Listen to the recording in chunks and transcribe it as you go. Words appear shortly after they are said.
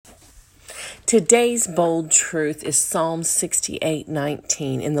Today's bold truth is Psalm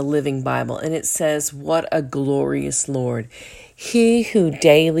 68:19 in the Living Bible, and it says, "What a glorious Lord! He who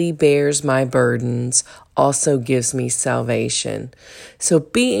daily bears my burdens also gives me salvation." So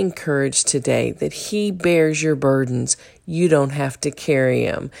be encouraged today that He bears your burdens. You don't have to carry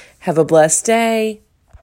them. Have a blessed day.